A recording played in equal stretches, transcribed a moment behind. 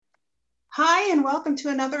Hi, and welcome to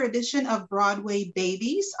another edition of Broadway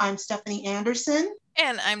Babies. I'm Stephanie Anderson,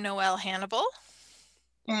 And I'm Noelle Hannibal.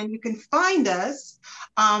 and you can find us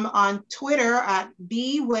on Twitter at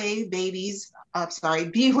BWayBabies,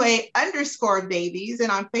 BWay_babies,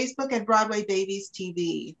 and on Facebook at Broadway Babies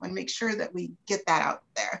TV. I want to make sure that we get that out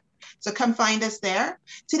there. So come find us there.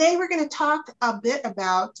 Today we're going to talk a bit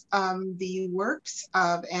about the works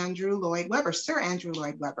of Andrew Lloyd Webber, Sir Andrew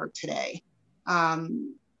Lloyd Webber today.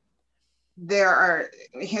 Um, he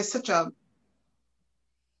has such a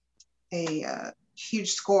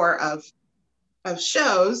huge score of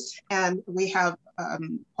shows, and we have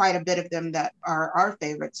quite a bit of them that are our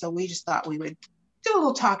favorites. So we just thought we would do a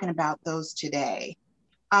little talking about those today.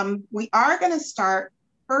 We are going to start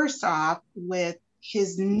first off with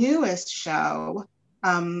his newest show,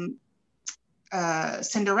 um,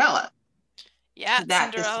 Cinderella. Yeah,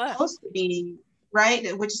 That is Cinderella. supposed to be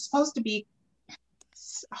right, which is supposed to be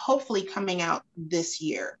hopefully coming out this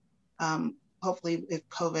year. Hopefully, if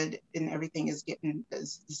COVID and everything is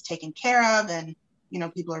taken care of, and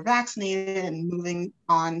people are vaccinated and moving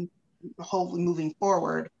on, hopefully moving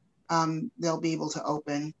forward, they'll be able to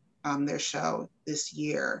open their show this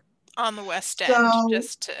year. On the West End, So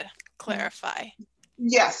just to clarify.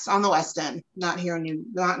 yes, on the West End, not here in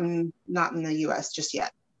not in the U.S. just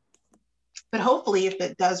yet. But hopefully, if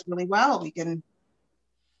it does really well,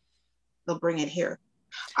 they'll bring it here.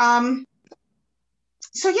 Um,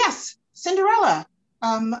 so yes, Cinderella.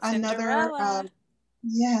 Another Cinderella.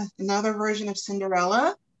 another version of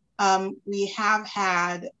Cinderella. We have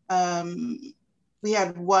had we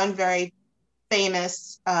had one very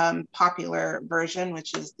famous popular version,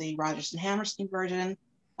 which is the Rodgers and Hammerstein version,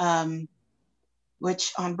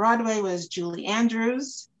 which on Broadway was Julie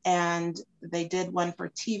Andrews, and they did one for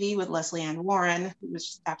TV with Leslie Ann Warren, who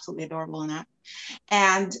was absolutely adorable in that.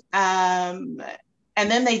 And and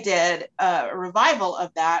then they did a revival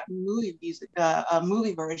of that movie music, a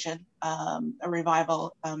movie version, a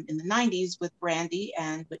revival in the '90s with Brandy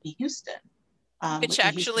and Whitney Houston. which Whitney Houston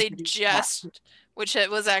actually produced that. just which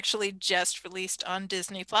it was actually just released on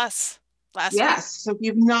Disney Plus last week. Yes. So if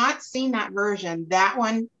you've not seen that version, that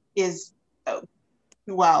one is,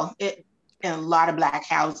 well, it in a lot of Black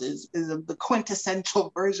houses is the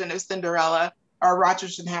quintessential version of Cinderella, or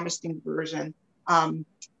Rodgers and Hammerstein version. Um,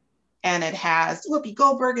 and it has Whoopi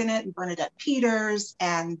Goldberg in it and Bernadette Peters,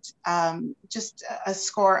 and just a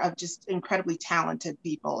score of just incredibly talented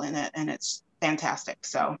people in it, and it's fantastic.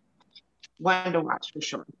 So one to watch for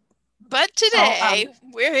sure. But So today,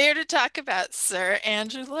 we're here to talk about Sir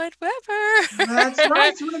Andrew Lloyd that's right.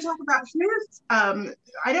 Webber. So we're going to talk about his.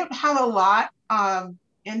 I don't have a lot of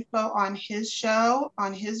info on his show,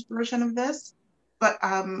 on his version of this, but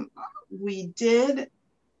we did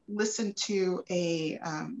listen to a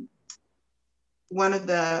one of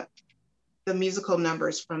the musical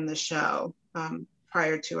numbers from the show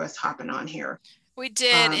prior to us hopping on here. We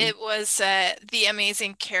did. Um, It was the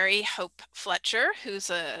amazing Carrie Hope Fletcher, who's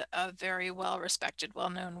a very well-respected,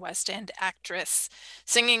 well-known West End actress,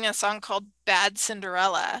 singing a song called Bad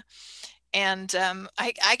Cinderella. And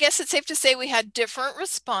I guess it's safe to say we had different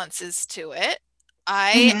responses to it.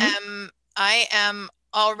 I mhm. am I am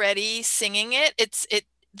already singing it.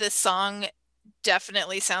 The song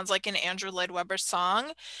definitely sounds like an Andrew Lloyd Webber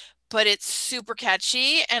song, but it's super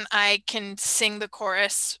catchy and I can sing the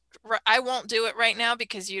chorus. I won't do it right now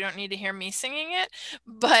because you don't need to hear me singing it,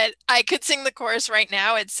 but I could sing the chorus right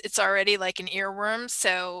now. It's already like an earworm,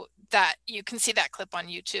 so that you can see that clip on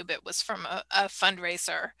YouTube. It was from a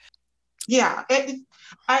fundraiser. Yeah,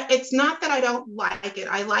 it's not that I don't like it.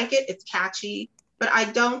 I like it. It's catchy, but I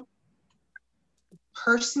don't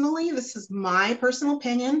personally. This is my personal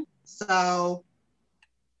opinion, so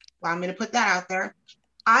well, I'm going to put that out there.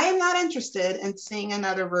 I am not interested in seeing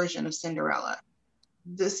another version of Cinderella.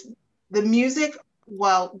 This the music,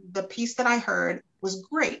 well, the piece that I heard was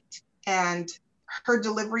great, and her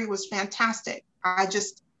delivery was fantastic. I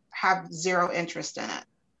just have zero interest in it.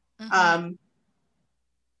 Hmm. Um,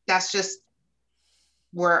 that's just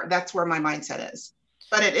that's where my mindset is.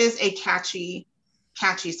 But it is a catchy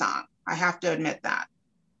song. I have to admit that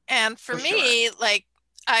And for for sure. me, like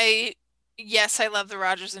I yes, I love the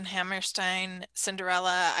Rodgers and Hammerstein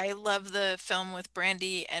Cinderella. I love the film with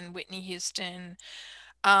Brandy and Whitney Houston.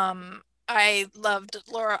 I loved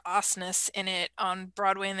Laura Osnes in it on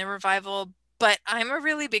Broadway in the revival, but I'm a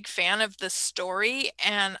really big fan of the story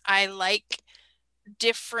and I like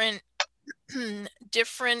different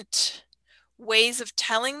different ways of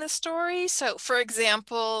telling the story. So, for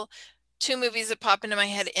example, two movies that pop into my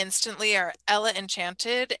head instantly are Ella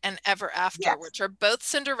Enchanted and Ever After, Yes, which are both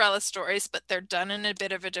Cinderella stories, but they're done in a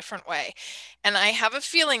bit of a different way. And I have a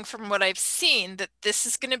feeling from what I've seen that this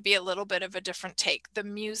is going to be a little bit of a different take. The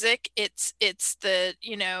music, it's the,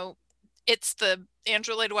 it's the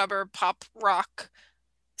Andrew Lloyd Webber pop rock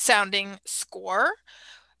sounding score,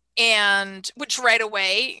 and which right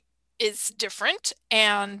away is different,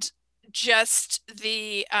 and just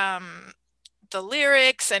the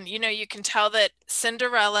lyrics, and you can tell that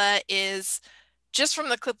Cinderella is, just from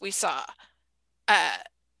the clip we saw, uh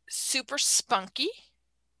super spunky,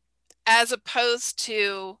 as opposed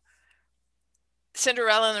to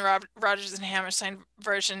Cinderella in the Rodgers and Hammerstein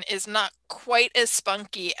version is not quite as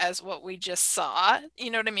spunky as what we just saw.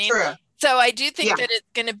 You know what I mean? true. So I do think Yeah, that it's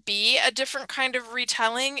going to be a different kind of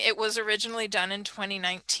retelling. It was originally done in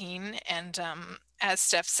 2019, and as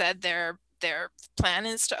Steph said, their plan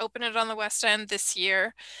is to open it on the West End this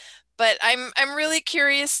year. But I'm really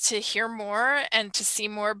curious to hear more and to see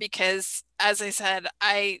more because, as I said,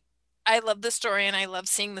 I love the story and I love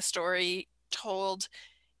seeing the story told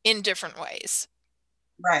in different ways.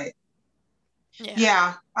 right. Yeah.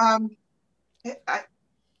 Yeah. It, I,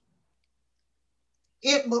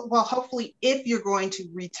 well, hopefully, if you're going to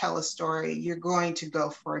retell a story, you're going to go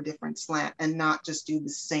for a different slant and not just do the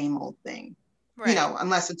same old thing. Right.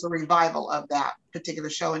 Unless it's a revival of that particular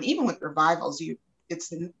show. And even with revivals,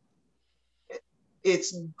 it's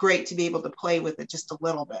it's great to be able to play with it just a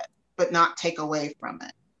little bit, but not take away from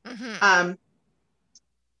it. Hmm. Um,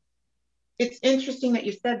 it's interesting that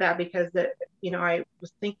you said that because I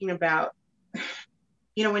was thinking about,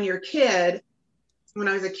 when you're a kid, when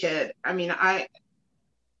I was a kid, I mean,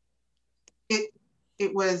 it,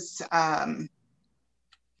 it was a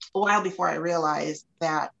while before I realized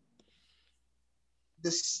that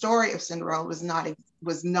the story of Cinderella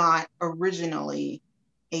was not originally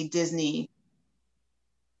a Disney,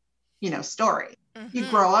 story. You Hmm.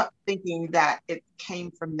 grow up thinking that it came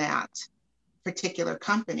from that particular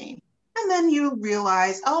company. And then you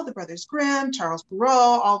realize, oh, the Brothers Grimm, Charles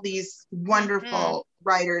Perrault, all these Hmm. wonderful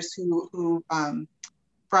writers who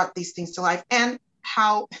brought these things to life, and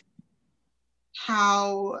how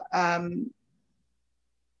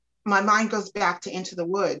my mind goes back to Into the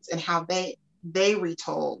Woods and how they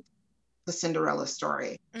retold the Cinderella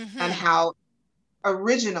story, and Hmm. how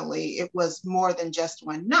originally it was more than just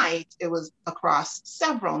one night, it was across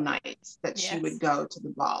several nights that she would Yes. go to the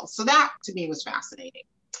ball. So that to me was fascinating.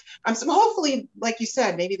 So hopefully, like you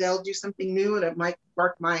said, maybe they'll do something new that might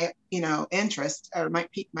spark my interest, or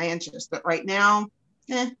might pique my interest. But right now,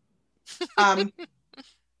 eh, um,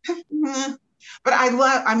 eh. But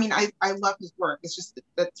I mean, I love his work. It's just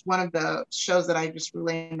that's one of the shows that I'm just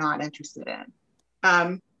really not interested in.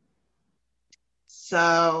 Um,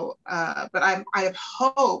 but I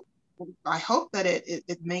hope that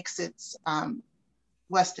it makes its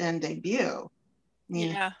West End debut. I mean,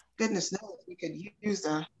 Yeah. goodness knows we could use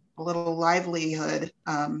a little livelihood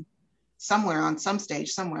somewhere on some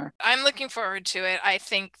stage somewhere. I'm looking forward to it. I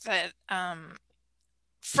think that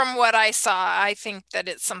from what I saw, I think that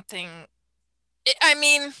it's something, I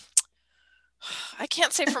mean, I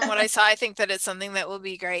can't say from what I saw, I think that it's something that will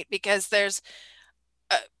be great because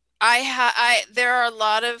uh, there are a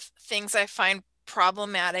lot of things I find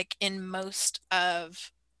problematic in most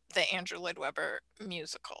of the Andrew Lloyd Webber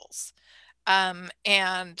musicals.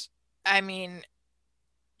 And I mean,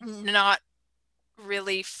 not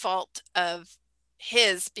really fault of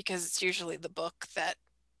his because it's usually the book that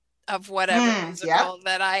of whatever Yep. musical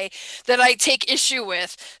that I take issue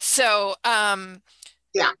with. So,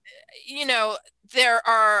 Yeah. you know, there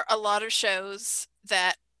are a lot of shows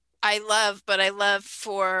that I love, but I love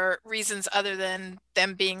for reasons other than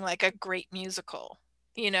them being like a great musical.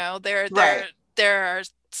 You know, Right. there are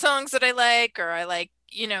songs that I like, or I like,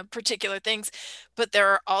 particular things, but there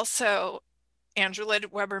are also Andrew Lloyd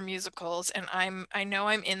Webber musicals, and I know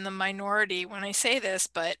I'm in the minority when I say this,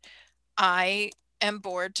 but I am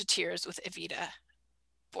bored to tears with Evita.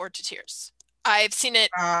 Bored to tears. I've seen it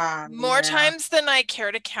more Yeah. times than I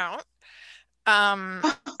care to count. Um,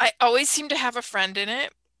 I always seem to have a friend in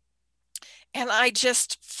it, and I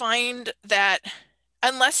just find that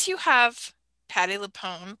unless you have Patti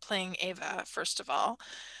LuPone playing Ava, first of all,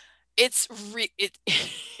 it's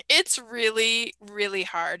really, really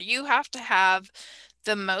hard. You have to have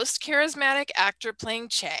the most charismatic actor playing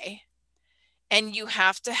Che, and you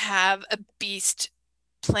have to have a beast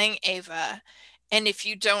playing Ava. And if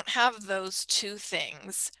you don't have those two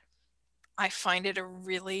things, I find it a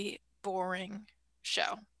really boring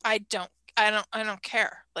show. I don't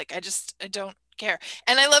care. Like I don't care.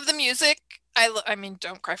 And I love the music. I mean,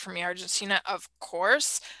 Don't Cry for Me, Argentina, of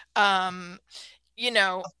course. Um, you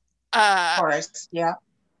know, uh, Chorus, yeah.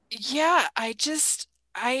 yeah,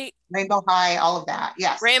 I Rainbow High, all of that.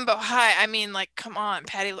 Yes. Rainbow High. I mean, like, come on,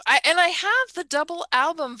 and I have the double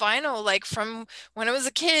album vinyl, like from when I was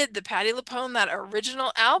a kid, the Patti LuPone, that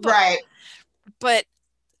original album. Right. But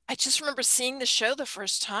I just remember seeing the show the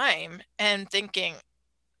first time and thinking,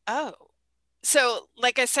 oh, so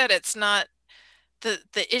like I said, it's not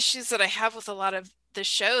the issues that I have with a lot of the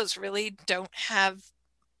shows really don't have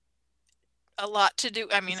a lot to do.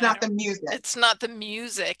 I mean, It's I not don't, the music. it's not the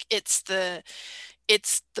music, it's the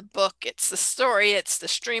book, it's the story, it's the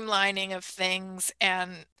streamlining of things.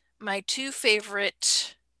 And my two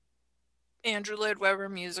favorite Andrew Lloyd Webber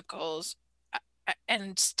musicals,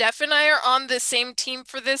 and Steph and I are on the same team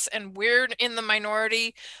for this, and we're in the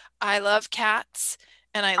minority. I love Cats,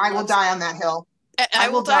 and I will die on that hill. I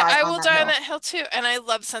will die I on will that die on hill. that hill too. And I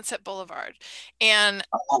love Sunset Boulevard. And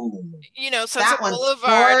Oh, Sunset that one's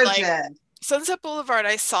Boulevard, like gorgeous. Sunset Boulevard,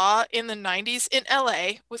 I saw in the 90s in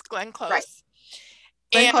LA with Glenn Right. Close.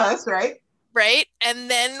 Glenn And Close, right? right. And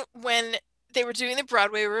then when they were doing the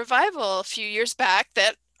Broadway revival a few years back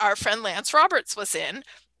that our friend Lance Roberts was in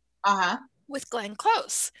Uh-huh. with Glenn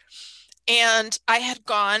Close. And I had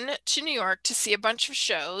gone to New York to see a bunch of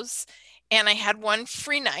shows, and I had one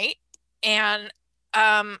free night, and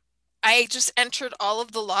um, I just entered all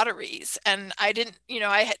of the lotteries, and I didn't,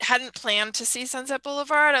 hadn't planned to see Sunset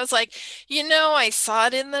Boulevard. I was like, I saw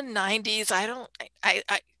it in the 90s.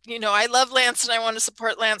 I love Lance and I want to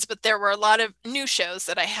support Lance, but there were a lot of new shows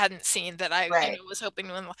that I hadn't seen that Right. was hoping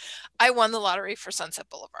to win. I won the lottery for Sunset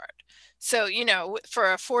Boulevard. So,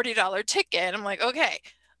 for a $40 ticket, I'm like, okay.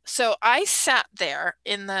 So I sat there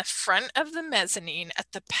in the front of the mezzanine at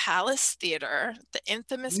the Palace Theater, the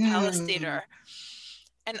infamous Palace Mm. Theater,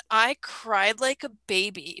 and I cried like a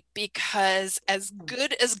baby because as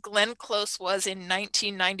good as Glenn Close was in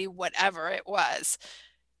 1990, whatever it was,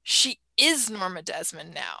 she is Norma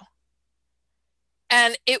Desmond now.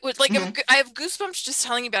 And it was like Mhm. I have goosebumps just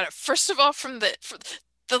telling you about it. First of all,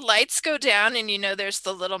 the lights go down and there's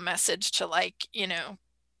the little message to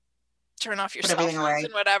turn off your Put cell everything phones away.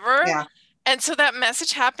 and whatever. Yeah. And so that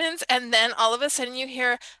message happens, and then all of a sudden you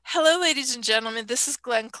hear, "Hello, ladies and gentlemen, this is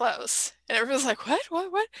Glenn Close." And everyone's like, "What?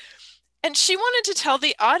 What? What?" And she wanted to tell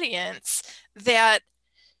the audience that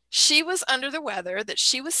she was under the weather, that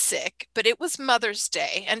she was sick, but it was Mother's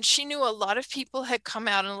Day, and she knew a lot of people had come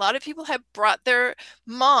out and a lot of people had brought their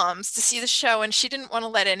moms to see the show, and she didn't want to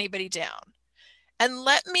let anybody down. And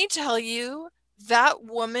let me tell you, that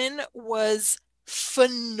woman was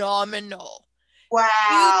phenomenal. You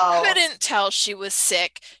Wow. couldn't tell she was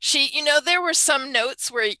sick. There were some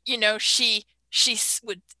notes where,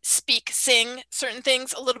 would sing certain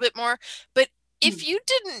things a little bit more. But if Mm. you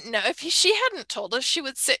didn't know, if she hadn't told us she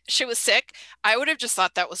was sick, I would have just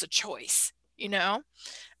thought that was a choice, you know?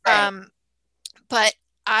 Right. Um, but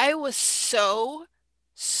I was so,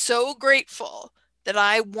 so grateful that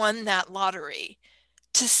I won that lottery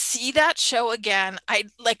to see that show again. I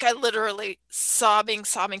literally sobbing,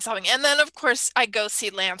 sobbing, sobbing. And then of course I go see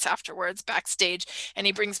Lance afterwards backstage, and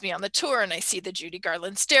he brings me on the tour, and I see the Judy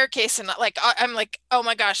Garland staircase, and I'm like, oh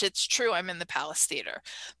my gosh, it's true. I'm in the Palace Theater.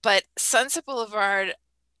 But Sunset Boulevard,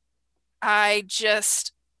 I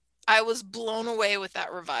just I was blown away with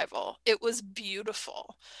that revival. It was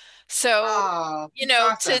beautiful. So, Oh,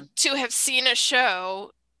 it's to awesome. have seen a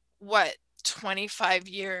show, what, 25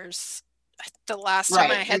 years. The last time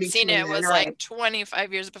I Right. In had seen between it there. was You're like right.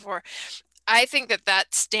 25 years before. I think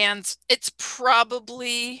that stands, it's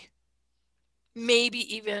probably maybe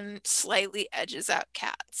even slightly edges out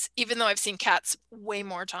Cats, even though I've seen Cats way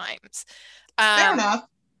more times. Fair Um, enough.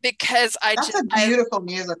 because That's a beautiful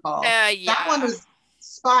musical. That one yeah, was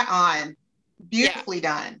spot on. yeah. Beautifully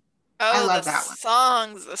done. I Oh, the love that one.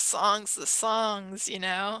 songs, the songs, the songs.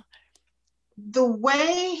 The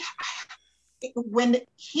way when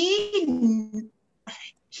he's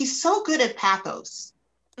so good at pathos,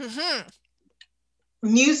 Hmm.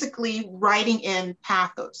 musically writing in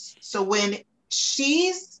pathos. So when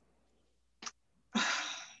she's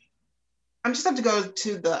I'm just have to go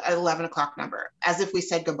to the 11 o'clock number as if we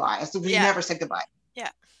said goodbye, as if we Yeah, never said goodbye. yeah.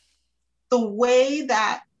 The way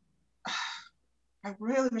that I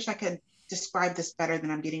really wish I could describe this better than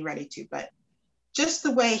I'm getting ready to, but just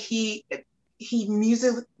the way he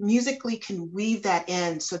musically can weave that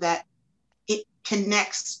in so that it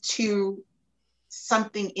connects to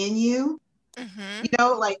something in you, Hmm.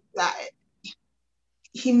 like that.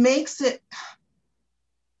 He makes it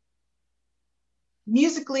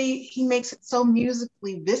he makes it so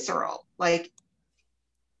musically visceral. Like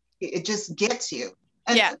it just gets you.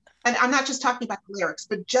 And Yeah. and I'm not just talking about the lyrics,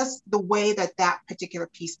 but just the way that that particular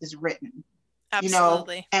piece is written,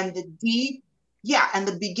 Absolutely. and the deep, yeah, and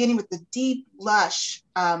the beginning with the deep, lush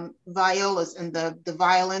violas and the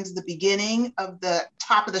violins, the beginning of the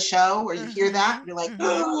top of the show where you hear that, you're like,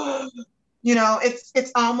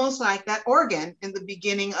 it's almost like that organ in the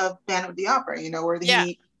beginning of Phantom of the Opera, where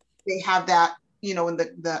they have that, in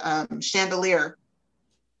the chandelier,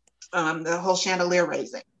 the whole chandelier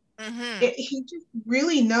raising. He just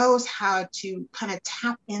really knows how to kind of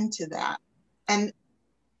tap into that. And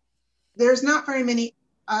there's not very many,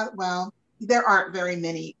 there aren't very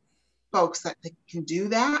many folks that can do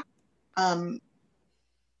that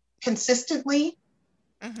consistently,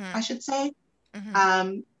 I should say.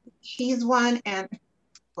 He's one, and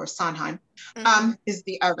of course Sondheim is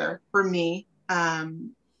the other for me.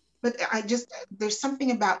 But there's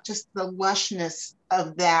something about just the lushness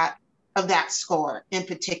of that score in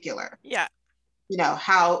particular. Yeah.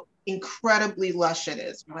 How incredibly lush it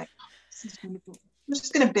is. We're like, oh, this is wonderful. I'm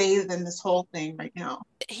just going to bathe in this whole thing right now.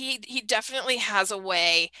 He definitely has a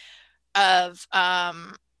way of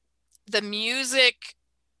the music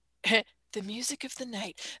the music of the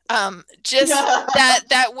night. Just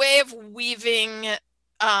that way of weaving.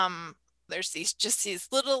 There's these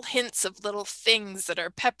little hints of little things that are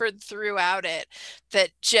peppered throughout it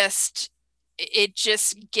that just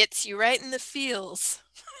gets you right in the feels.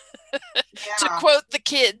 To quote the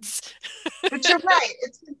kids. But you're right.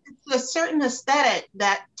 It's a certain aesthetic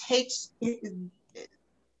that takes.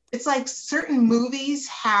 It's like certain movies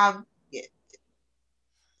have an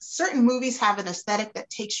aesthetic that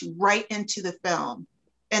takes you right into the film,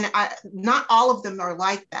 and not all of them are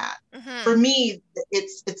like that. For me,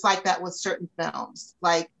 it's like that with certain films.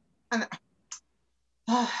 Like,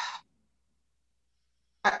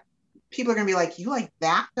 people are gonna be like, "You like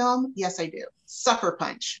that film?" Yes, I do. Sucker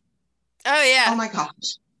Punch. Oh yeah. Oh my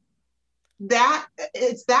gosh.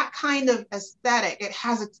 It's that kind of aesthetic. It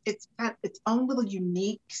has its own little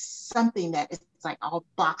unique something that it's like all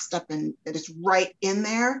boxed up and that is right in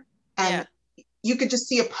there. And you could just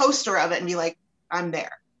see a poster of it and be like, I'm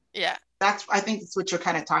there. Yeah. I think that's what you're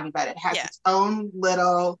kind of talking about. It has its own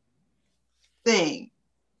little thing.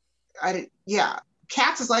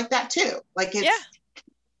 Cats is like that too. Like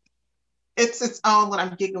it's its own. When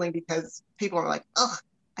I'm giggling because people are like, oh,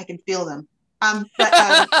 I can feel them. But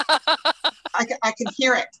I can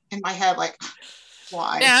hear it in my head, like,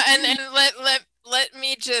 why? Yeah, and let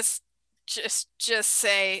me just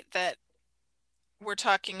say that we're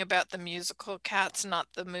talking about the musical Cats, not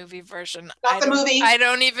the movie version. Not the movie. I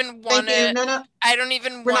don't even want to. No. I don't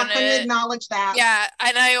even We're want not going to acknowledge that. Yeah,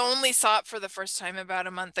 and I only saw it for the first time about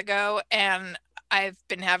a month ago, and I've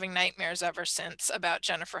been having nightmares ever since about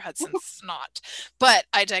Jennifer Hudson's snot. But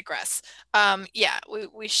I digress.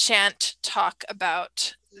 We shan't talk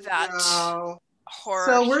about that horror.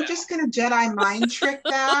 So we're just going to Jedi mind trick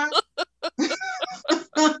that.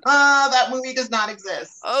 That movie does not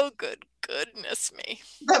exist. Oh, goodness me.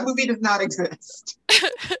 That movie does not exist.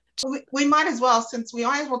 we might as well, since we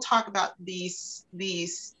might as well talk about the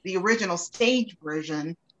original stage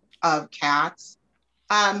version of Cats.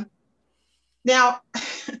 Now,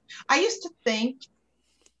 I used to think,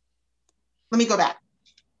 let me go back.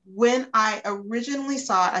 When I originally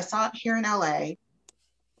saw it, I saw it here in LA.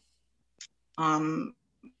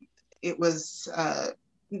 It was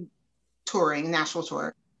touring, national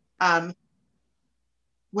tour.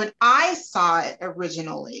 When I saw it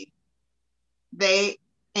originally, they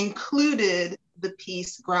included the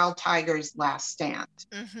piece Growl Tiger's Last Stand.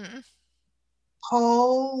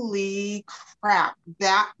 Holy crap,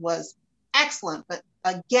 that was excellent. But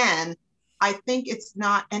again, I think it's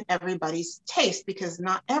not in everybody's taste because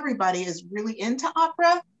not everybody is really into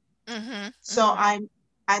opera. So I'm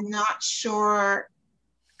not sure.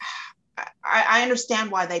 I understand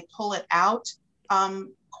why they pull it out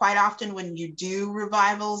quite often when you do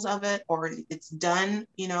revivals of it or it's done,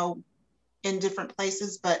 in different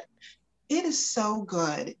places, but it is so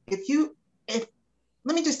good.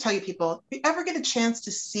 Let me just tell you people, if you ever get a chance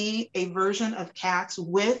to see a version of Cats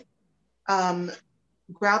with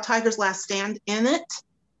Growl Tiger's Last Stand in it,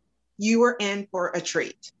 you are in for a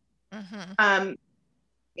treat.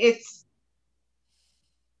 It's,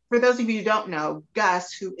 for those of you who don't know,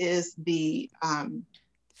 Gus, who is the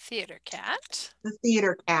theater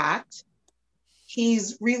cat,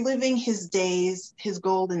 he's reliving his days, his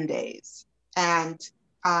golden days. And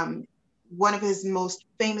one of his most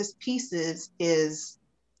famous pieces is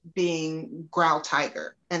being Growl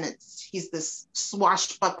Tiger. And he's this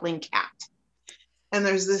swashbuckling cat. And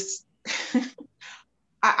there's this,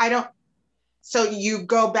 So you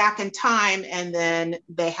go back in time and then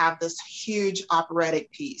they have this huge operatic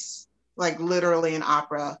piece, like literally an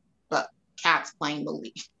opera, but cats playing the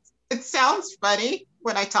lead. It sounds funny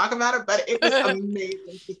when I talk about it, but it was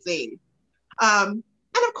amazing to see. And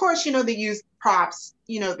of course, they used props,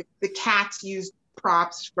 the cats used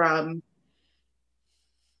props from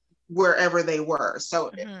wherever they were. So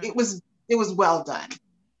it was well done.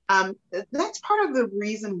 That's part of the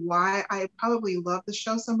reason why I probably love the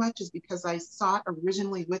show so much, is because I saw it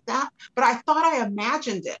originally with that, but I thought I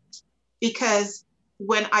imagined it, because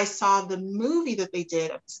when I saw the movie that they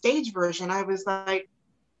did, a stage version, I was like,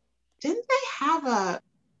 didn't they have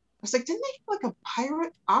didn't they have like a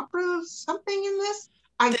pirate opera or something in this?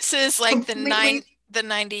 This is like the 98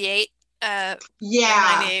 yeah,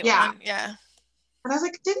 98 yeah. one. Yeah. And I was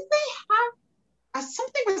like, didn't they have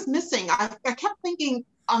something was missing. I kept thinking,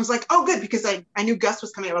 I was like, oh, good, because I knew Gus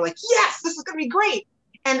was coming. We're like, yes, this is going to be great.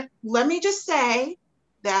 And let me just say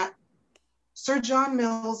that Sir John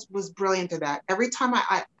Mills was brilliant at that. Every time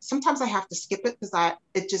sometimes I have to skip it because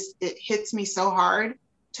it hits me so hard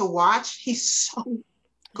to watch. He's so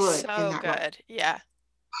good in So that role. good. Yeah.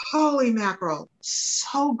 Holy mackerel.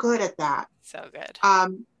 So good at that. So good.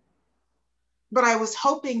 But I was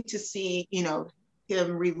hoping to see,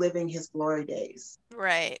 him reliving his glory days.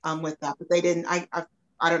 Right. With that, but they didn't.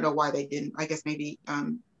 I don't know why they didn't. I guess maybe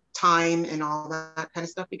time and all that kind of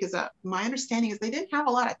stuff, because my understanding is they didn't have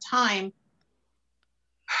a lot of time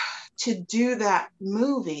to do that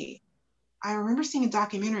movie. I remember seeing a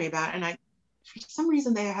documentary about it, and for some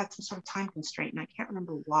reason they had some sort of time constraint, and I can't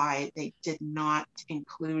remember why they did not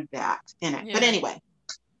include that in it. Yeah. But anyway,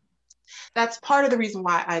 that's part of the reason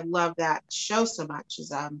why I love that show so much.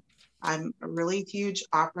 Is I'm a really huge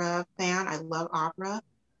opera fan. I love opera,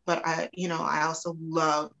 but I also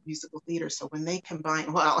love musical theater. So when they combine,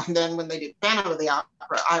 and then when they did Phantom of the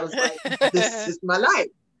Opera, I was like, this is my life.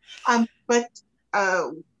 But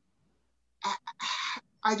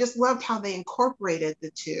I just loved how they incorporated the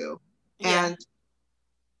two, and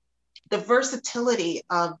the versatility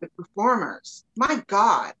of the performers. My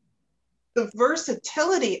God, the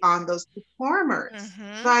versatility on those performers.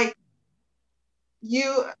 Mm-hmm. Like,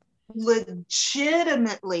 you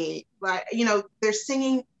legitimately, they're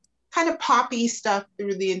singing kind of poppy stuff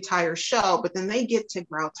through the entire show, but then they get to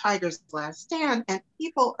Growl Tiger's Last Stand, and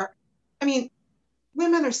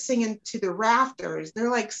women are singing to the rafters.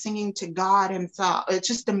 They're like singing to God himself. It's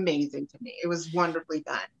just amazing to me. It was wonderfully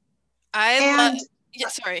done.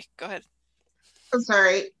 Sorry, go ahead. I'm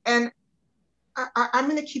sorry. And I'm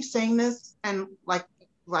going to keep saying this, and like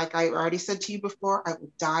I already said to you before, I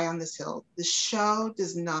will die on this hill. The show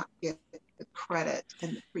does not get the credit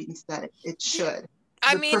and the credence that it should.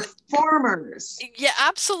 Performers. Yeah,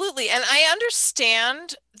 absolutely. And I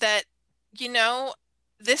understand that,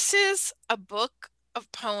 this is a book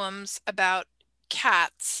of poems about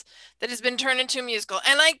cats that has been turned into a musical.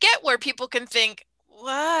 And I get where people can think,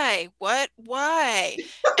 why? Why?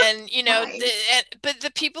 And, but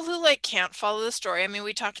the people who can't follow the story. I mean,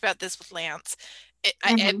 we talked about this with Lance.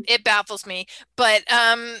 It baffles me, but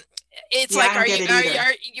it's like,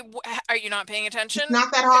 are you not paying attention? It's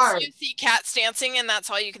not that hard. You see cats dancing, and that's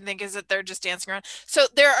all you can think is that they're just dancing around. So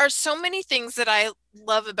there are so many things that I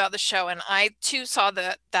love about the show, and I too saw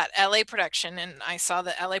that LA production, and I saw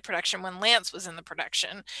the LA production when Lance was in the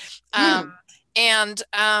production, and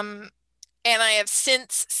I have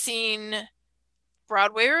since seen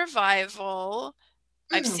Broadway revival.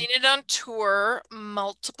 I've seen it on tour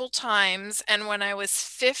multiple times. And when I was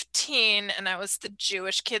 15 and I was the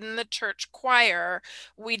Jewish kid in the church choir,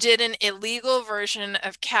 we did an illegal version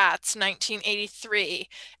of Cats 1983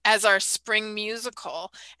 as our spring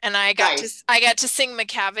musical. And I got to sing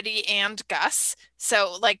McCavity and Gus.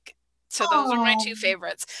 So those are my two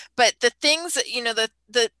favorites. But the things that,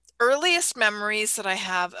 the earliest memories that I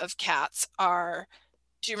have of Cats are,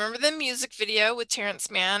 do you remember the music video with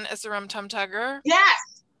Terrence Mann as the Rum Tum Tugger? Yes.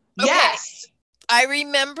 Okay. Yes. I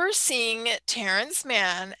remember seeing Terrence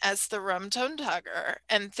Mann as the Rum Tum Tugger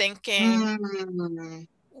and thinking,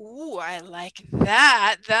 ooh, I like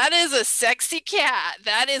that. That is a sexy cat.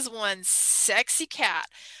 That is one sexy cat.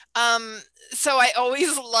 So I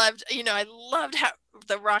always loved, I loved how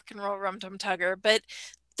the rock and roll Rum Tum Tugger, but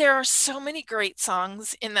there are so many great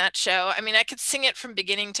songs in that show. I mean, I could sing it from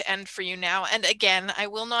beginning to end for you now. And again, I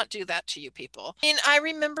will not do that to you people. I mean, I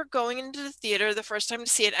remember going into the theater the first time to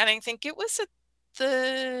see it, and I think it was at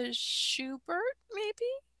the Schubert, maybe?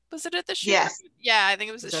 Was it at the Schubert? Yes. Yeah, I think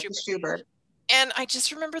it was at the Schubert. And I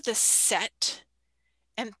just remember the set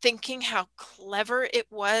and thinking how clever it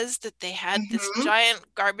was that they had this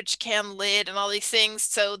giant garbage can lid and all these things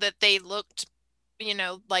so that they looked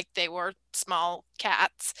like they were small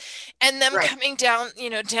cats, and them Right. coming down,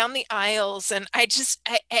 down the aisles. And I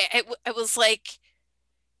was like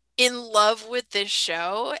in love with this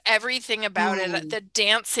show, everything about it, Hmm. the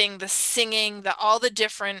dancing, the singing,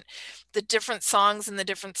 the different songs and the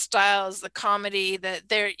different styles, the comedy that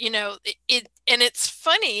they're, and it's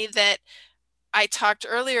funny that I talked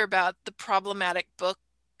earlier about the problematic book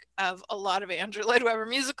of a lot of Andrew Lloyd Webber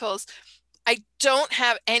musicals. I don't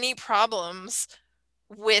have any problems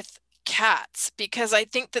with Cats because I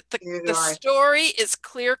think that the Neither do the I. story is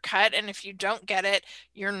clear cut, and if you don't get it,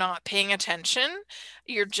 you're not paying attention.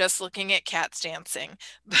 You're just looking at cats dancing.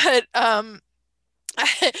 But I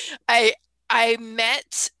I, I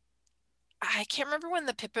met, I can't remember when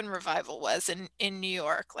the Pippin revival was in New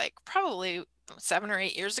York, like probably 7 or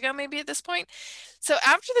 8 years ago, maybe at this point. So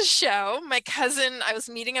after the show, I was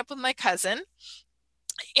meeting up with my cousin,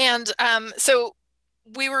 and so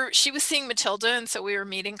she was seeing Matilda, and so we were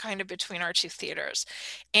meeting kind of between our two theaters.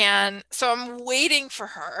 And so I'm waiting for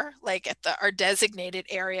her, like at our designated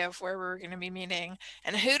area of where we were going to be meeting.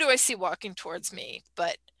 And who do I see walking towards me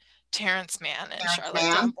but Terrence Mann and Terrence Charlotte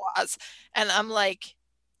Mann. D'Amboise? And I'm like,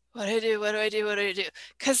 what do I do? What do I do? What do I do?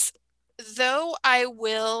 Because though I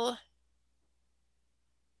will,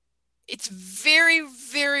 it's very,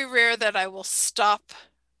 very rare that I will stop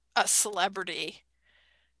a celebrity.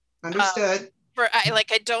 Understood.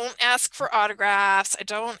 I don't ask for autographs. I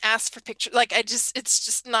don't ask for pictures. Like it's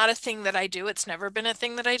just not a thing that I do. It's never been a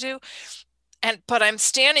thing that I do. But I'm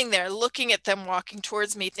standing there looking at them walking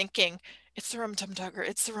towards me thinking, it's the Rum Tum Tugger.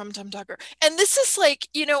 It's the Rum Tum Tugger. And this is like,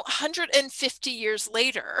 150 years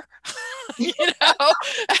later, you know,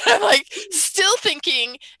 and I'm like still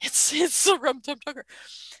thinking it's the Rum Tum Tugger.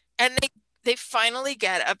 And they finally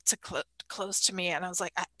get up to close to me, and I was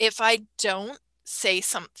like, if I don't say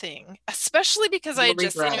something, especially because I You'll had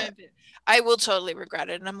just seen regret him, it. I will totally regret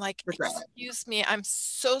it. And I'm like, Regret it. excuse me, I'm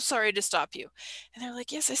so sorry to stop you. And they're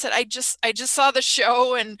like, yes. I said, I just saw the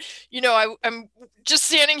show, and I'm just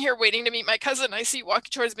standing here waiting to meet my cousin. I see you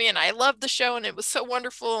walking towards me, and I love the show, and it was so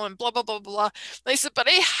wonderful, and blah blah blah blah. And I said, but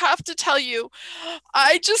I have to tell you,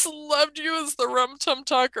 I just loved you as the Rum Tum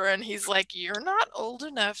Tugger. And he's like, you're not old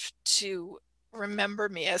enough to remember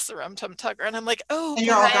me as the Rum Tum Tugger. And I'm like, And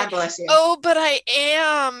you're all, God bless you. but I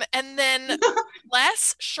am. And then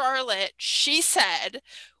bless Charlotte, she said,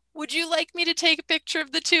 would you like me to take a picture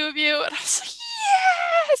of the two of you? And I was like,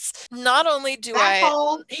 yes. Not only That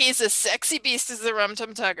whole, he's a sexy beast as the Rum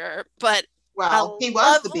Tum Tugger, but a well, he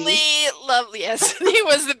was the beast. lovely, lovely, yes, he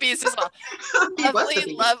was the beast as well. He was the Lovely,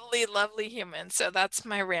 beast. lovely, lovely human. So that's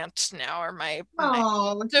my rant now, or my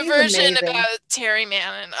Oh, he's diversion amazing. about Terry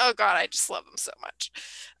Mann. And oh God, I just love him so much.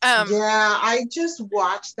 Um, Yeah, I just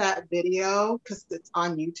watched that video because it's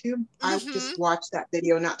on YouTube. I mhm. just watched that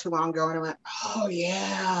video not too long ago and I went, oh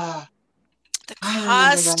yeah, The I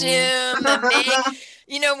remember costume, the make, that.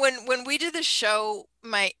 when we did the show,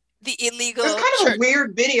 the It was illegal kind of a church.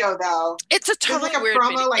 weird video though. It's a It was like totally a weird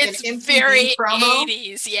video. promo, like an It's MTV very promo,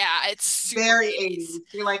 80s. Yeah, it's super very 80s. 80s.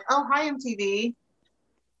 You're like, oh, hi MTV.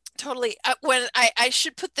 Totally. When I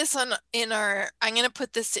should put this I'm going to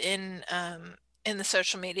put this in the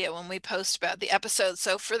social media when we post about the episode.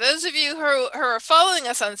 So for those of you who are following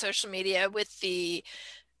us on social media with the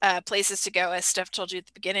places to go, as Steph told you at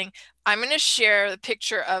the beginning, I'm going to share the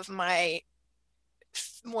picture of me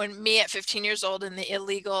at 15 years old in the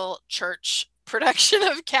illegal church production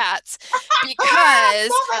of Cats,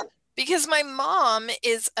 because Stop it. my mom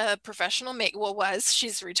is a professional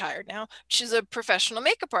she's retired now. She's a professional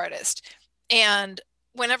makeup artist. And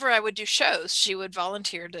whenever I would do shows, she would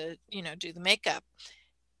volunteer to, do the makeup.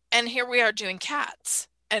 And here we are doing Cats.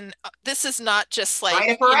 And this is not just like,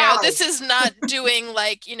 Right up her alley. this is not doing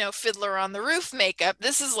like, Fiddler on the Roof makeup.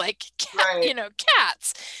 This is like, Right,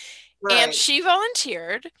 Cats. And right. she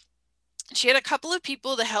volunteered. She had a couple of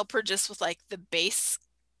people to help her just with like the base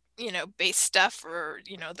stuff, or,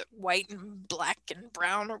 the white and black and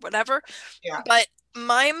brown or whatever. Yeah. But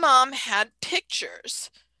my mom had pictures.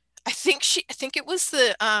 I think it was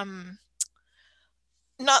the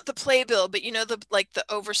not the playbill, but the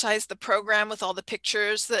oversized, the program with all the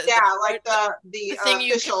pictures, Yeah, like the the thing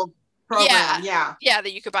you could, official yeah, program. Yeah. yeah,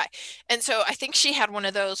 that you could buy. And so I think she had one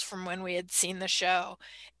of those from when we had seen the show,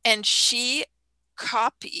 and she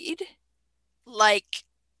copied, like,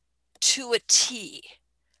 to a T,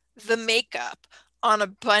 the makeup on a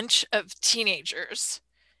bunch of teenagers.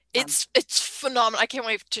 It's phenomenal. I can't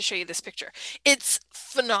wait to show you this picture. It's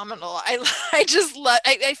phenomenal. I just love.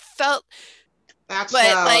 I felt, That's but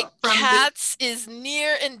like from the Cats is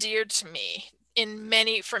near and dear to me for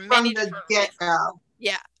many from the different reasons. get-go.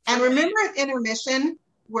 Yeah, for And many. remember at intermission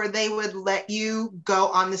where they would let you go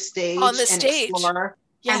on the On stage the and stage. explore and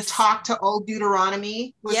Yes. talk to old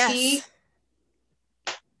Deuteronomy? Was he? Yes.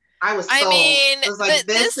 I was I sold. mean, I was like,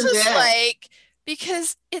 this this is was it. like,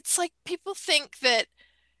 because it's like people think that,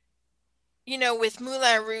 with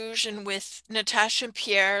Moulin Rouge and with Natasha and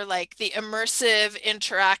Pierre, like the immersive,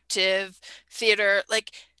 interactive theater,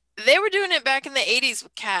 like they were doing it back in the 80s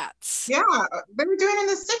with Cats. Yeah, they were doing it in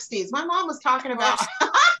the 60s. My mom was talking Of about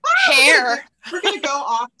course. Hair. we're gonna go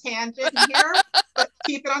off tangent here, but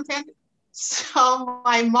keep it on tangent. So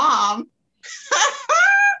my mom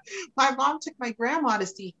took my grandma to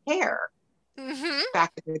see Hair Mm-hmm.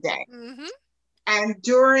 back in the day. Mm-hmm. And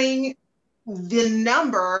during the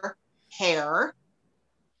number Hair,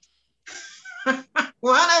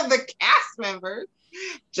 one of the cast members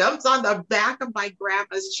jumps on the back of my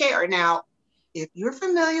grandma's chair. Now, if you're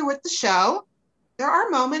familiar with the show, there are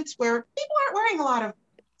moments where people aren't wearing a lot of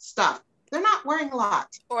stuff. They're not wearing a lot.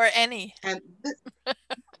 Or any. And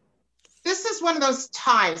this is one of those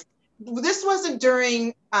times. This wasn't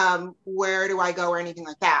during Where Do I Go or anything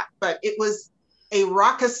like that, but it was a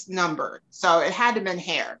raucous number. So it had to have been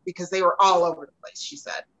Hair because they were all over the place, she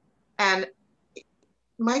said. And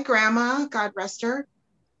my grandma, God rest her,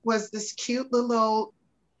 was this cute little old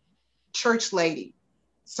church lady.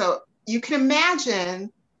 So you can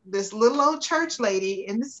imagine this little old church lady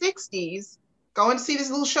in the 60s going to see this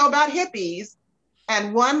little show about hippies,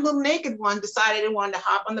 and one little naked one decided it wanted to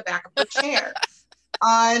hop on the back of her chair.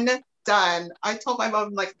 Undone. I told my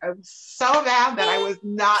mom, like, I'm so mad that I was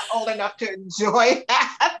not old enough to enjoy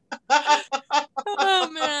that. Oh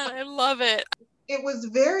man, I love it. It was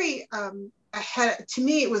very to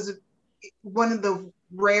me, it was one of the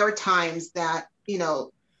rare times that,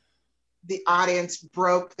 the audience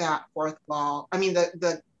broke that fourth wall. I mean,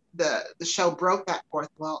 the show broke that fourth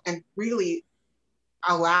wall and really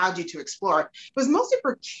allowed you to explore. It was mostly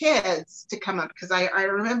for kids to come up because I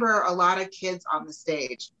remember a lot of kids on the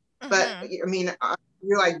stage. But I mean,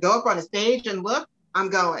 you're like, go up on a stage and look, I'm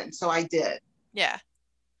going. So I did. Yeah.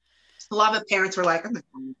 A lot of the parents were like, I'm not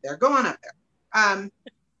going up there, go on up there.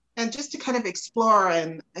 And just to kind of explore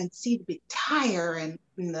and see the big tire and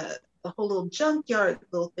the whole little junkyard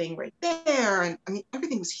little thing right there. And I mean,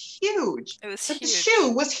 everything was huge. It was but huge. The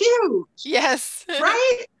shoe was huge. Yes.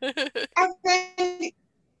 Right? And then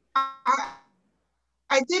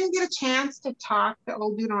I didn't get a chance to talk to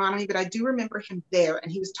old Deuteronomy, but I do remember him there.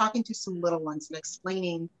 And he was talking to some little ones and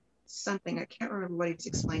explaining something. I can't remember what he was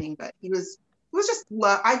explaining, but it was just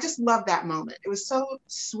I just loved that moment. It was so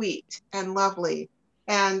sweet and lovely.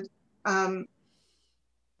 And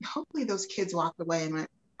hopefully those kids walked away and went,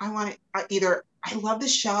 either I love the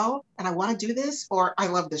show and I want to do this, or I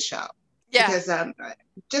love the show. Yeah. Because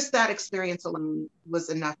just that experience alone was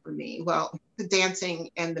enough for me. Well, the dancing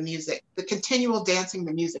and the music, the continual dancing,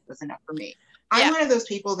 the music was enough for me. Yeah. I'm one of those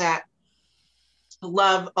people that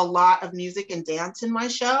love a lot of music and dance in my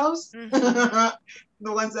shows. Mm-hmm.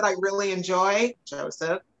 The ones that I really enjoy,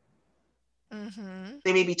 Joseph. Mm-hmm.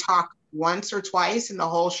 They maybe talk once or twice in the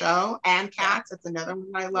whole show. And Cats, that's another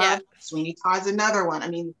one I love. Yeah. Sweeney Todd's another one. I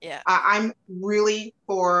mean, I'm really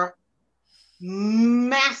for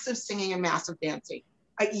massive singing and massive dancing.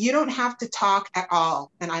 You don't have to talk at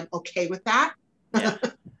all, and I'm okay with that. Yeah.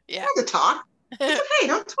 You don't have to talk. It's okay,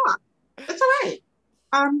 don't talk. It's all right.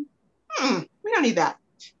 We don't need that.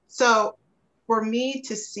 So for me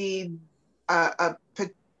to see a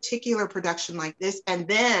particular production like this, and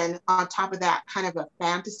then on top of that, kind of a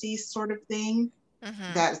fantasy sort of thing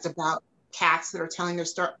that is about cats that are telling their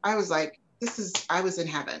story, I was like, I was in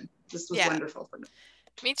heaven. This was wonderful for me.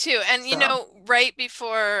 Me too. And right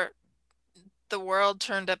before the world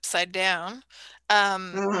turned upside down,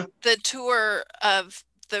 the tour of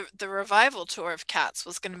the revival tour of Cats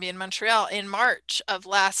was going to be in Montreal in March of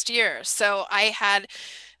last year. So I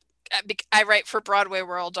write for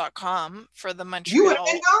BroadwayWorld.com for the Montreal. You would have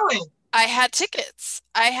been going. I had tickets.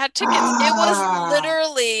 It was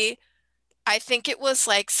literally, I think it was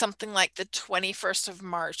like something like the 21st of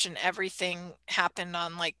March, and everything happened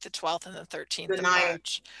on like the 12th and the 13th of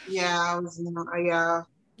March. Yeah, yeah.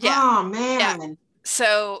 Oh man. Yeah.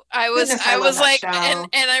 So I was like, and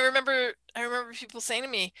I remember people saying to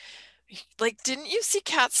me, like, didn't you see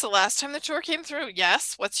Cats the last time the tour came through?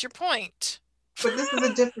 Yes. What's your point? But this is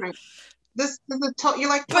a different. This is you're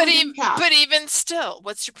like. But even still,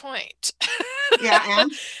 what's your point? Yeah,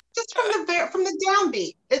 and just from the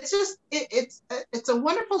downbeat, it's just it's a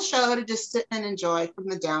wonderful show to just sit and enjoy from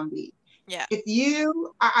the downbeat. Yeah.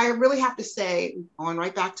 I really have to say, going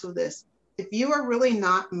right back to this, if you are really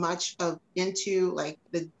not much into like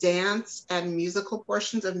the dance and musical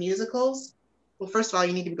portions of musicals, Well, first of all,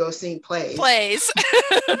 you need to go seeing plays. Plays.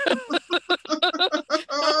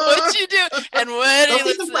 What you do? And what Go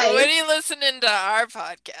see some plays. What are you listening to our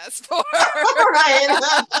podcast for? Right.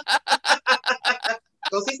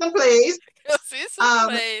 Go see some plays. Go see some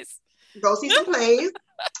plays. Go see some plays.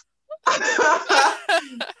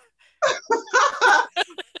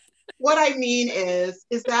 What I mean is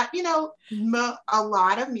that, you know, a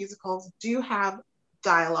lot of musicals do have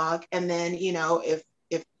dialogue, and then, you know, if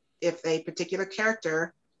a particular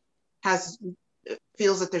character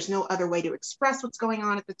feels that there's no other way to express what's going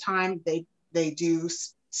on at the time, they do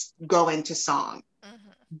go into song.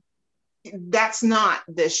 Mm-hmm. That's not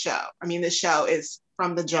this show. I mean, this show is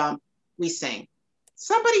from the jump, we sing.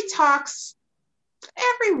 Somebody talks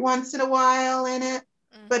every once in a while in it,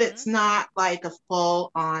 mm-hmm. but it's not like a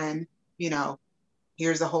full on, you know,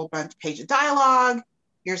 here's a whole bunch of page of dialogue,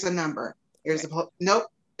 here's a number, here's right. Nope,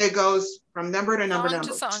 it goes from number to number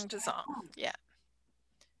to song to song. Yeah,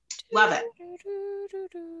 love it.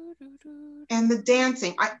 And the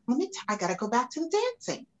dancing, I gotta go back to the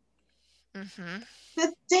dancing. Mm-hmm.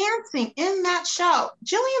 The dancing in that show,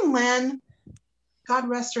 Gillian Lynn, God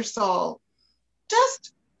rest her soul,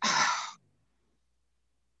 just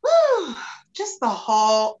just the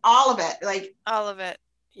whole, all of it, like all of it.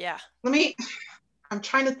 Yeah. I'm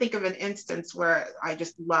trying to think of an instance where I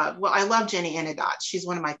just I love Jenny Inedot. She's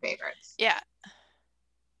one of my favorites. Yeah.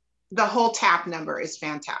 The whole tap number is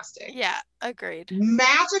fantastic. Yeah, agreed.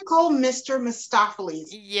 Magical Mr. Mistopheles.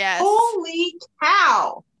 Yes. Holy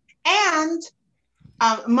cow. And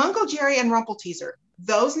Mungo Jerry and Rumpelteazer.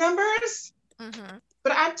 Those numbers. Mm-hmm.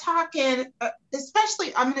 But I'm talking,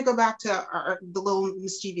 especially, I'm going to go back to the little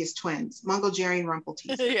mischievous twins, Mungo Jerry and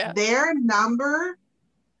Rumpelteazer. Yeah. Their number,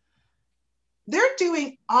 they're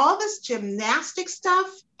doing all this gymnastic stuff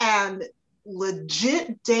and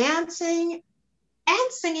legit dancing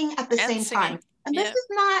and singing at the same time. And this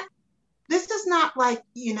is not like,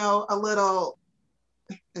 you know, a little,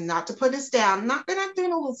 and not to put us down, they're not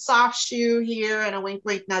doing a little soft shoe here and a wink,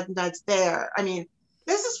 wink, nudge, nudge there. I mean,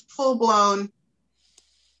 this is a full blown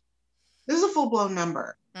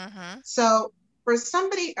number. Mm-hmm. So for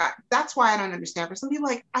somebody, that's why I don't understand. For some people,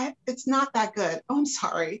 like, it's not that good. Oh, I'm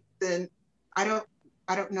sorry. Then I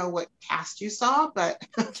don't know what cast you saw, but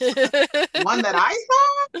one that I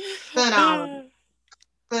saw,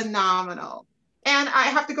 phenomenal. And I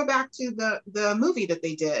have to go back to the movie that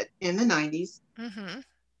they did in the 90s. Mm-hmm.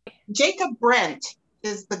 Jacob Brent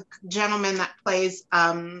is the gentleman that plays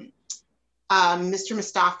Mr.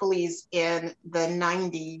 Mistopheles in the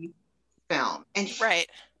 90 film. And right.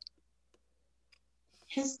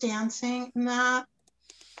 His dancing in that,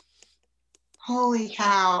 holy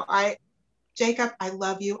cow. Jacob, I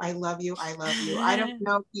love you. I love you. I love you. I don't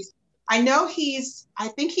know if I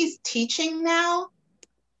think he's teaching now.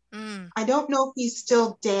 I don't know if he's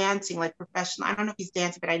still dancing like professional. I don't know if he's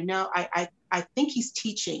dancing, but I know I think he's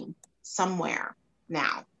teaching somewhere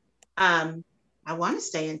now. I want to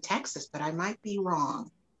stay in Texas, but I might be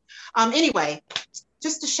wrong. Anyway,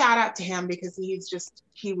 just a shout out to him because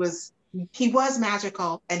he was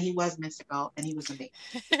magical and he was mystical and he was amazing.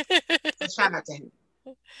 So shout out to him.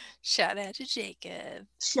 Shout out to Jacob.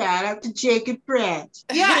 Shout out to Jacob Brent.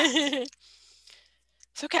 Yes.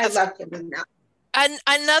 So, I love him in that.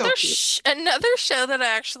 Another show that I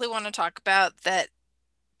actually want to talk about that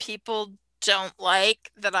people don't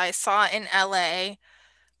like, that I saw in LA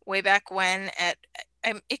way back when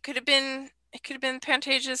it could have been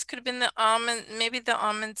Pantages, could have been maybe the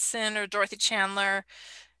Amundsen or Dorothy Chandler,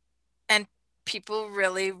 and people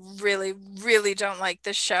really, really, really don't like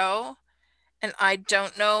this show. And I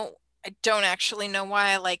don't actually know why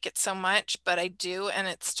I like it so much, but I do, and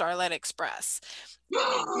it's Starlight Express.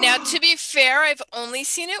 Now, to be fair, I've only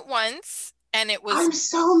seen it once, and it was. I'm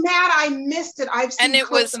so mad I missed it. I've seen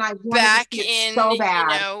clips and I wanted to see it so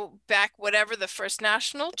bad. You know, back whatever the first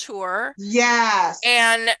national tour. Yes.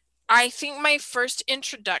 And I think my first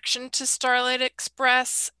introduction to Starlight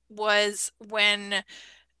Express was when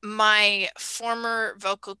my former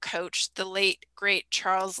vocal coach, the late great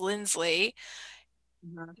Charles Lindsley,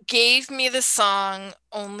 gave me the song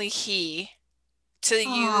 "Only He" to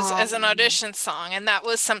use as an audition song, and that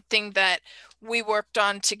was something that we worked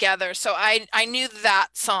on together. So I knew that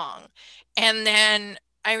song, and then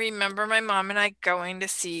I remember my mom and I going to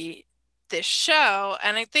see this show,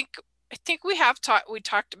 and I think we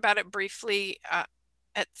talked about it briefly at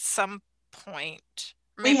some point.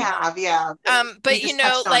 Maybe we have, yeah. But you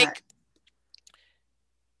know, like,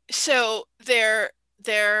 so they're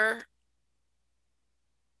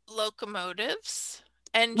locomotives,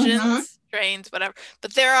 engines, trains, whatever,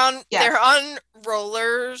 but they're on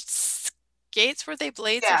rollers, skates? Were they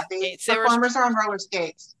blades or Yeah, the skates? performers are on roller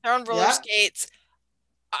skates. They're on roller Yep. skates.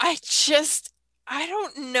 I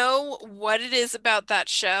don't know what it is about that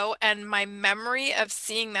show and my memory of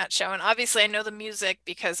seeing that show. And obviously I know the music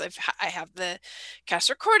because I have the cast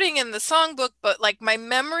recording and the songbook, but like my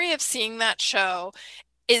memory of seeing that show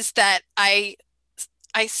is that I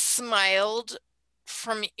smiled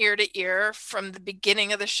from ear to ear from the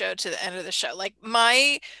beginning of the show to the end of the show. Like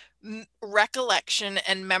my recollection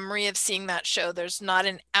and memory of seeing that show, there's not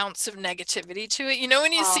an ounce of negativity to it. You know,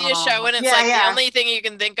 when you see a show and it's Yeah, like the yeah. only thing you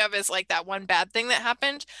can think of is like that one bad thing that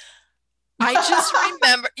happened. I just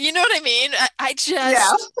remember, you know what I mean?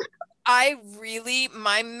 Yeah. I really,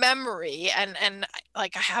 my memory, and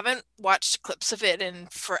like I haven't watched clips of it in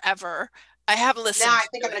forever. I have Now listened I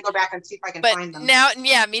think to I'm gonna it, go back and see if I can but find them. now,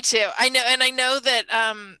 yeah, me too. I know, and I know that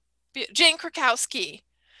Jane Krakowski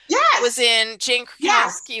Yes. Jane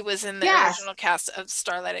Yes. Krakowski was in the Yes. original cast of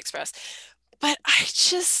Starlight Express. But I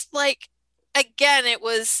just like, again, it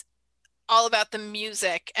was all about the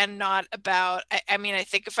music and not about, I mean, I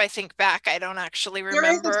think if I think back, I don't actually There is a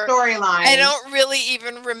remember. I storyline. don't really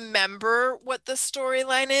even remember what the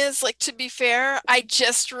storyline is. Like, to be fair, I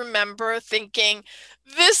just remember thinking,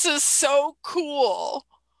 this is so cool,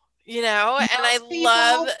 you know, and I Most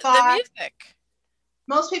love people the thought music.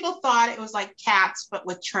 most people thought it was like Cats, but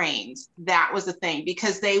with trains. That was the thing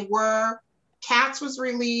because Cats was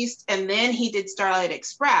released and then he did Starlight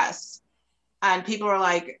Express. And people were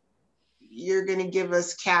like, you're going to give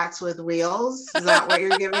us Cats with wheels? Is that what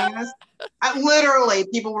you're giving us? Literally,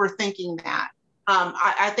 people were thinking that.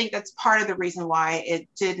 I think that's part of the reason why it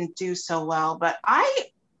didn't do so well. But I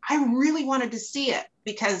really wanted to see it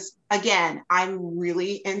because, again, I'm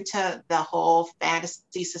really into the whole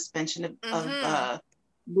fantasy suspension of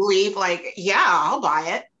belief. Like, yeah, I'll buy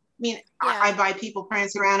it. I mean, Yeah. I buy people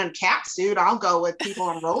prancing around in a cat suit. I'll go with people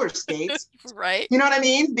on roller skates. Right. You know what I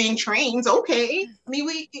mean? Being trains, okay. I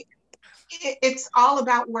mean, it's all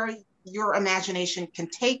about where your imagination can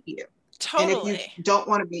take you. And if you Totally. don't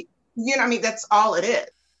want to be, you know, I mean, that's all it is.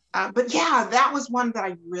 But yeah, that was one that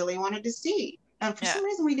I really wanted to see. And for some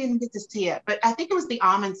reason, we didn't get to see it. But I think it was the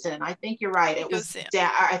Amundsen. I think you're right. It was.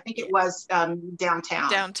 I think it was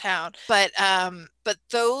downtown. Downtown. But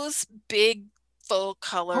those big full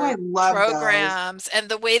color I love programs and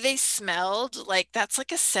the way they smelled, like that's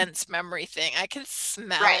like a sense memory thing. I can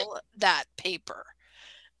smell that paper.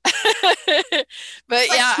 But like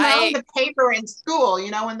yeah, smelling the paper in school,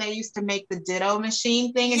 you know, when they used to make the ditto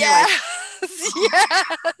machine thing, and yes, you're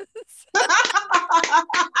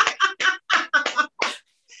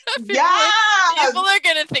like, people are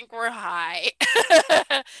gonna think we're high.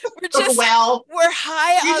 We're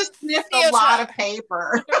high you on just sniffed a lot of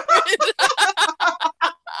paper.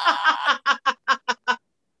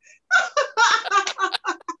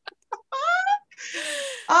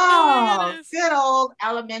 Oh, good old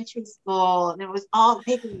elementary school. And it was all the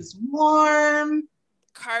paper was warm.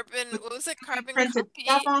 What was it? Carbon printed copy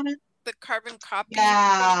stuff on it. The carbon copy.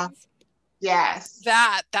 Yeah. Things. Yes.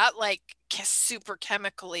 That like super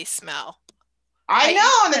chemically smell. I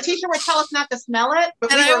know, and the teacher would tell us not to smell it,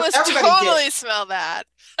 but everybody totally did. Smell that.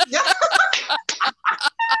 Yeah.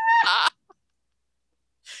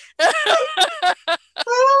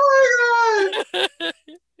 Oh my God.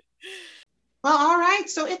 Well, all right.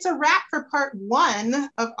 So it's a wrap for part 1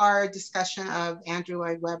 of our discussion of Andrew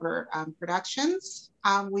Lloyd Webber productions.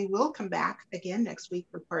 We will come back again next week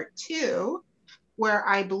for part 2, where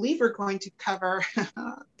I believe we're going to cover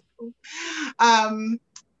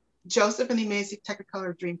Joseph and the Amazing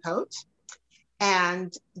Technicolor Dreamcoat,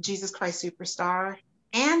 and Jesus Christ Superstar,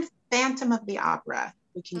 and Phantom of the Opera.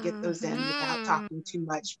 We can get those in without talking too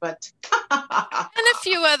much, but and a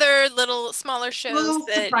few other little smaller shows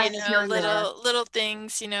that, surprises here and there. little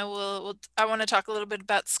things. You know, I want to talk a little bit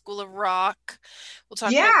about School of Rock. We'll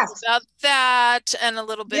talk a little bit about that, and a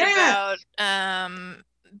little bit about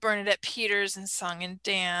Bernadette Peters and Song and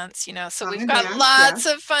Dance. You know, so we've got lots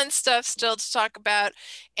of fun stuff still to talk about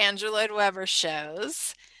Andrew Lloyd Webber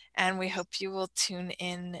shows, and we hope you will tune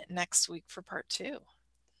in next week for part 2.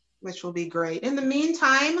 Which will be great. In the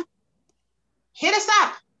meantime, hit us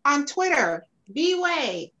up on Twitter,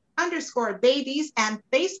 bway_babies, and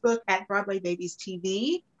Facebook at Broadway Babies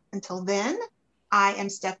TV. Until then, I am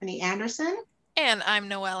Stephanie Anderson. And I'm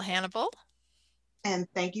Noelle Hannibal. And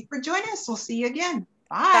thank you for joining us. We'll see you again.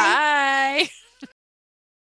 Bye. Bye.